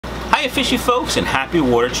Hiya fishy folks, and happy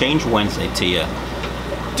Water Change Wednesday to you.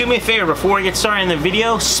 Do me a favor before we get started in the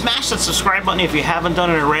video, smash that subscribe button if you haven't done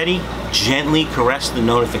it already. Gently caress the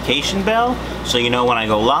notification bell so you know when I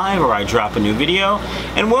go live or I drop a new video.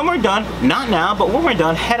 And when we're done, not now, but when we're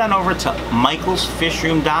done, head on over to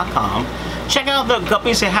michaelsfishroom.com. Check out the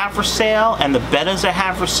guppies I have for sale and the bettas I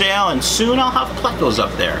have for sale, and soon I'll have plecos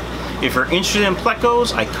up there. If you're interested in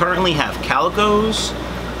plecos, I currently have calicos,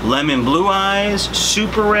 lemon blue eyes,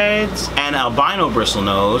 super reds, and albino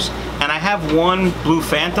bristlenose, and I have one blue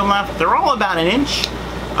phantom left. They're all about an inch.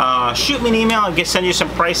 Shoot me an email, I'll send you some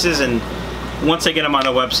prices, and once I get them on the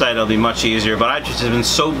website it'll be much easier. But I've just been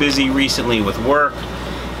so busy recently with work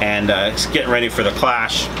and getting ready for the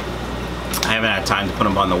Clash, I haven't had time to put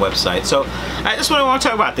them on the website. So that's what I want to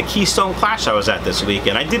talk about, the Keystone Clash I was at this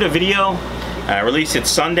weekend. I did a video, I released it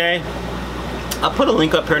Sunday. I'll put a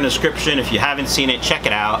link up here in the description. If you haven't seen it, check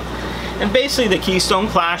it out. And basically the Keystone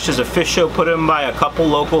Clash is a fish show put on by a couple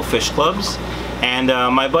local fish clubs. And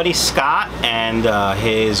my buddy Scott and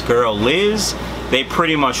his girl Liz, they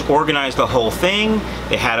pretty much organized the whole thing.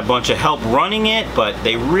 They had a bunch of help running it, but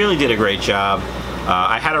they really did a great job.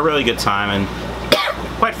 I had a really good time, and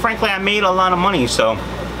quite frankly I made a lot of money, so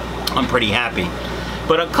I'm pretty happy.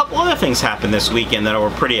 But a couple other things happened this weekend that were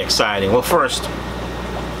pretty exciting. Well, first,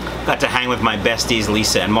 got to hang with my besties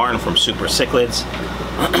Lisa and Martin from Super Cichlids.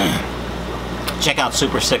 Check out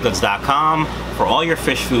supercichlids.com for all your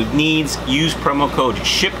fish food needs. Use promo code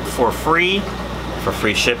SHIP for free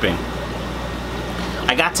shipping.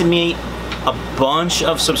 I got to meet a bunch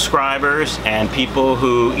of subscribers and people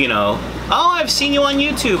who, you know, oh, I've seen you on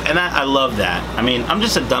YouTube, and I love that. I mean, I'm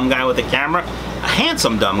just a dumb guy with a camera, a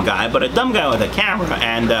handsome dumb guy, but a dumb guy with a camera,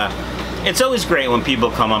 and it's always great when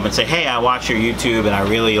people come up and say, hey, I watch your YouTube and I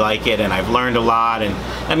really like it and I've learned a lot, and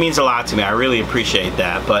that means a lot to me. I really appreciate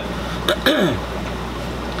that. But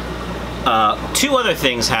two other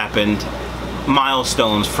things happened,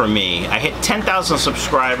 milestones for me. I hit 10,000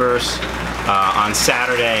 subscribers on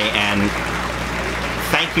Saturday, and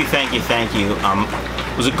thank you.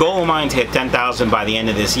 It was a goal of mine to hit 10,000 by the end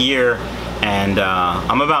of this year, and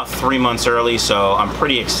I'm about 3 months early, so I'm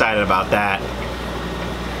pretty excited about that.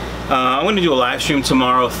 I'm going to do a live stream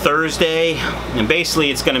tomorrow, Thursday, and basically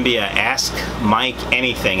it's going to be a Ask Mike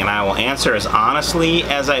Anything, and I will answer as honestly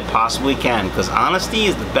as I possibly can, because honesty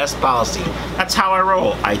is the best policy. That's how I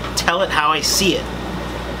roll. I tell it how I see it.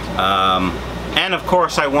 And of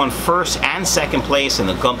course I won first and second place in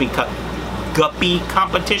the guppy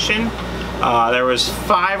competition. There was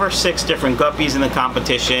 5 or 6 different guppies in the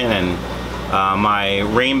competition, and my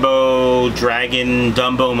Rainbow Dragon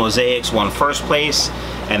Dumbo Mosaics won first place,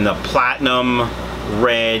 and the Platinum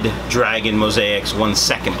Red Dragon Mosaics won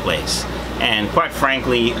second place. And quite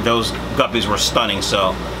frankly, those guppies were stunning,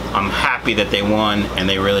 so I'm happy that they won, and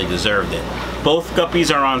they really deserved it. Both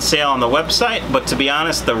guppies are on sale on the website, but to be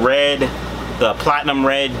honest, the Platinum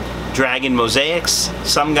Red Dragon Mosaics,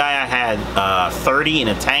 some guy I had 30 in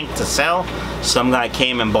a tank to sell. Some guy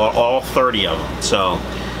came and bought all 30 of them. So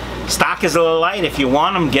stock is a little light. If you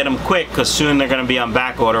want them, get them quick, because soon they're going to be on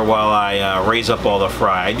back order while I raise up all the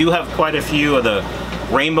fry. I do have quite a few of the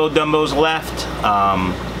Rainbow Dumbos left.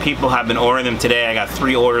 People have been ordering them today. I got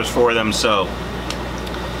 3 orders for them, so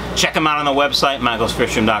check them out on the website,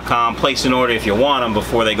 michaelsfishroom.com. Place an order if you want them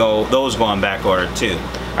before those go on back order too.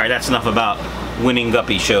 Alright, that's enough about winning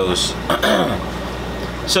guppy shows.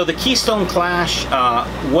 So the Keystone Clash,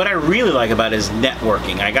 what I really like about it is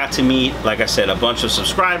networking. I got to meet, like I said, a bunch of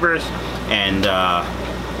subscribers and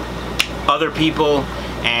other people.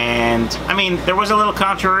 And I mean, there was a little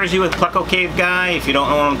controversy with Pleco Cave Guy. If you don't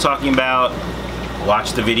know what I'm talking about,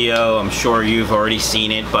 watch the video. I'm sure you've already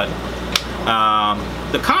seen it. But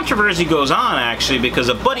the controversy goes on actually because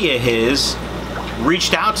a buddy of his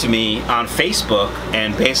reached out to me on Facebook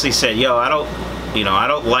and basically said, yo, I don't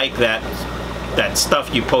like that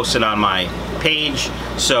stuff you posted on my page,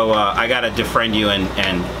 so I gotta defriend you, and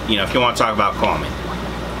you know, if you want to talk about, call me.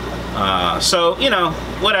 So, you know,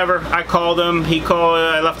 whatever. I called him, he called,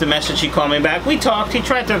 I left a message, he called me back, we talked, he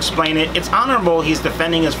tried to explain it. It's honorable, he's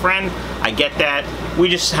defending his friend, I get that. We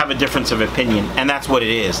just have a difference of opinion, and that's what it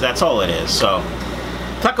is. That's all it is. So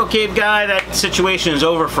Pleco Cave Guy, that situation is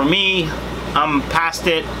over for me. I'm past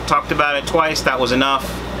it, talked about it twice, that was enough,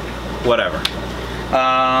 whatever.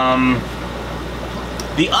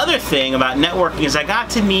 The other thing about networking is I got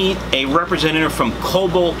to meet a representative from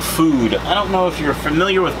Cobalt Food. I don't know if you're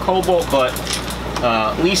familiar with Cobalt, but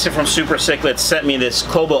Lisa from Super Cichlids sent me this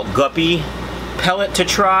Cobalt Guppy pellet to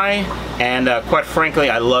try, and quite frankly,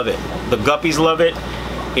 I love it. The guppies love it.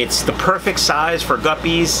 It's the perfect size for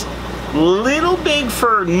guppies. Little big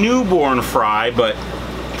for newborn fry, but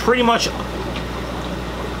pretty much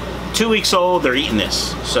 2 weeks old. They're eating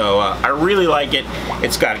this. So I really like it.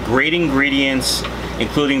 It's got great ingredients,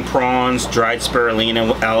 including prawns, dried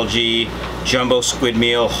spirulina algae, jumbo squid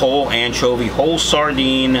meal, whole anchovy, whole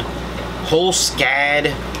sardine, whole scad,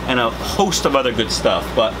 and a host of other good stuff.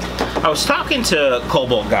 But I was talking to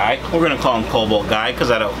Cobalt Guy. We're gonna call him Cobalt Guy because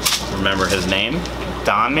I don't remember his name.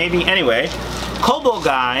 Don, maybe? Anyway, Cobalt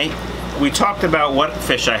Guy, we talked about what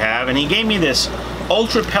fish I have, and he gave me this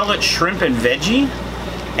ultra pellet shrimp and veggie,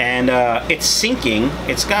 and it's sinking.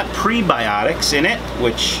 It's got prebiotics in it,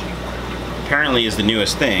 which apparently is the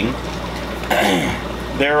newest thing.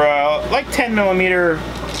 They're like 10 millimeter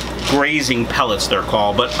grazing pellets, they're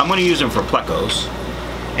called, but I'm going to use them for plecos.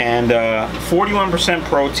 And 41%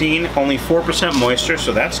 protein, only 4% moisture,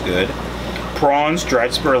 so that's good. Prawns,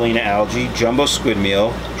 dried spirulina algae, jumbo squid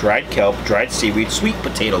meal, dried kelp, dried seaweed, sweet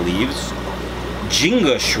potato leaves,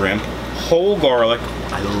 jinga shrimp, whole garlic.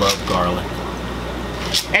 I love garlic.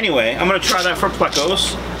 Anyway, I'm going to try that for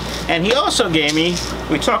plecos. And he also gave me,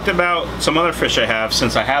 we talked about some other fish I have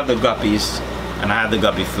since I have the guppies and I have the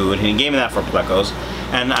guppy food, and he gave me that for plecos.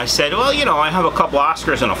 And I said, well, you know, I have a couple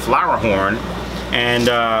Oscars and a flower horn, and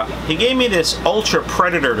he gave me this Ultra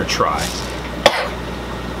Predator to try.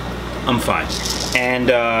 I'm fine. And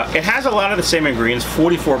it has a lot of the same ingredients,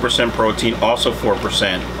 44% protein, also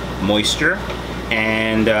 4% moisture,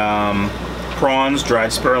 and prawns, dried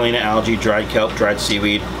spirulina algae, dried kelp, dried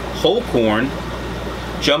seaweed, whole corn,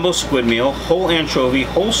 jumbo squid meal, whole anchovy,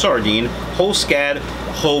 whole sardine, whole scad,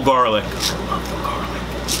 whole garlic. I love the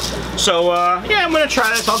garlic. So yeah, I'm gonna try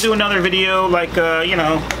this. I'll do another video, like you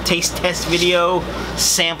know, taste test video,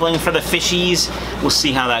 sampling for the fishies. We'll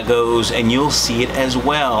see how that goes, and you'll see it as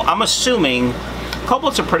well. I'm assuming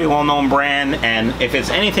Cobalt's a pretty well-known brand, and if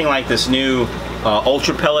it's anything like this new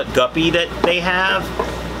ultra pellet guppy that they have,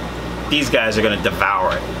 these guys are gonna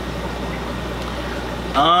devour it.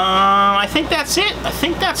 I think that's it. I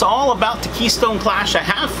think that's all about the Keystone Clash I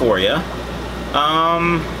have for you.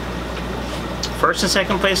 First and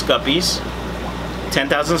second place guppies,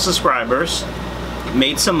 10,000 subscribers,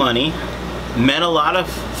 made some money, met a lot of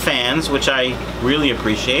fans, which I really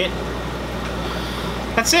appreciate.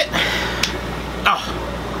 That's it. Oh,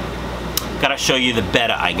 gotta show you the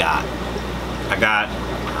Betta I got.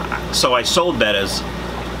 So I sold Bettas.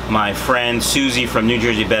 My friend Susie from New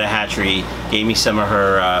Jersey Betta Hatchery gave me some of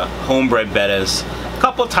her homebred Bettas. A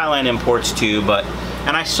couple of Thailand imports too,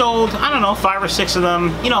 and I sold, I don't know, 5 or 6 of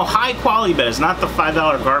them, you know, high quality Bettas, not the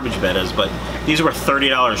 $5 garbage Bettas, but these were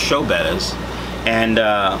 $30 show Bettas. And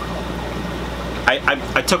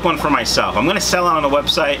I took one for myself. I'm gonna sell it on the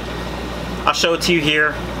website. I'll show it to you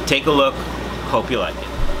here. Take a look. Hope you like it.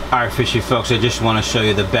 Alright, fishy folks, I just want to show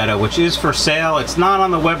you the Betta, which is for sale. It's not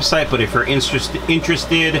on the website, but if you're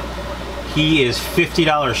interested, he is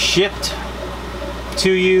 $50 shipped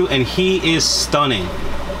to you, and he is stunning.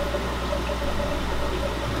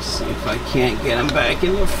 Let's see if I can't get him back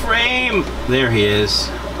in the frame. There he is.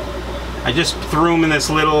 I just threw him in this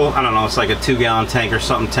little, I don't know, it's like a 2-gallon tank or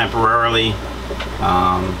something temporarily.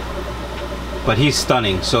 But he's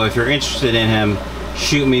stunning, so if you're interested in him,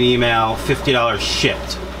 shoot me an email, $50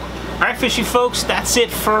 shipped. Alright, fishy folks, that's it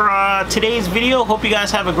for today's video. Hope you guys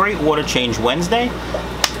have a great Water Change Wednesday.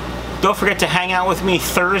 Don't forget to hang out with me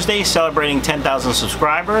Thursday, celebrating 10,000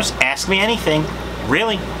 subscribers. Ask me anything,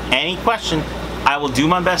 really, any question. I will do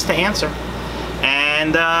my best to answer.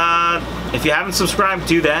 And if you haven't subscribed,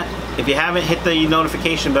 do that. If you haven't hit the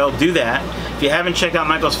notification bell, do that. If you haven't checked out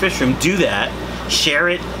Michael's Fish Room, do that. Share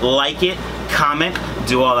it, like it, comment,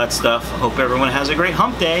 do all that stuff. Hope everyone has a great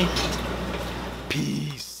hump day.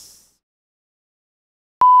 Peace.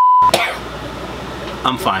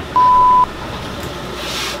 I'm fine.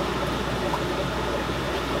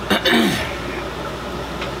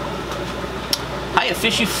 Hiya,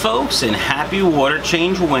 fishy folks, and happy Water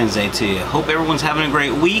Change Wednesday to you. Hope everyone's having a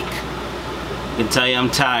great week. I can tell you I'm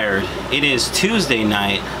tired. It is Tuesday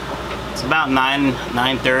night. It's about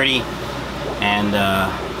 9:30, and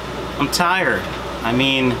I'm tired. I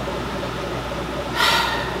mean,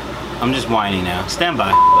 I'm just whining now. Stand by.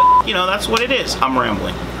 But, you know, that's what it is. I'm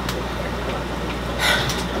rambling.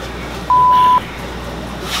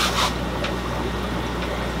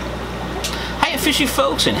 Hiya, fishy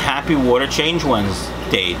folks, and happy Water Change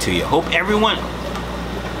Wednesday to you. Hope everyone...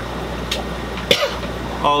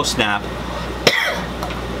 Oh, snap.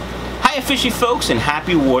 Hiya, fishy folks, and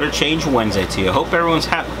happy Water Change Wednesday to you. Hope everyone's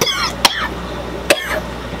happy.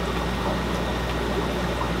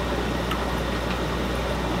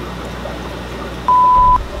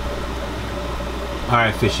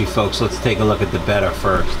 Alright, fishy folks, let's take a look at the Betta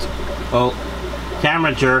first. Oh,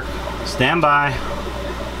 camera jerk. Stand by.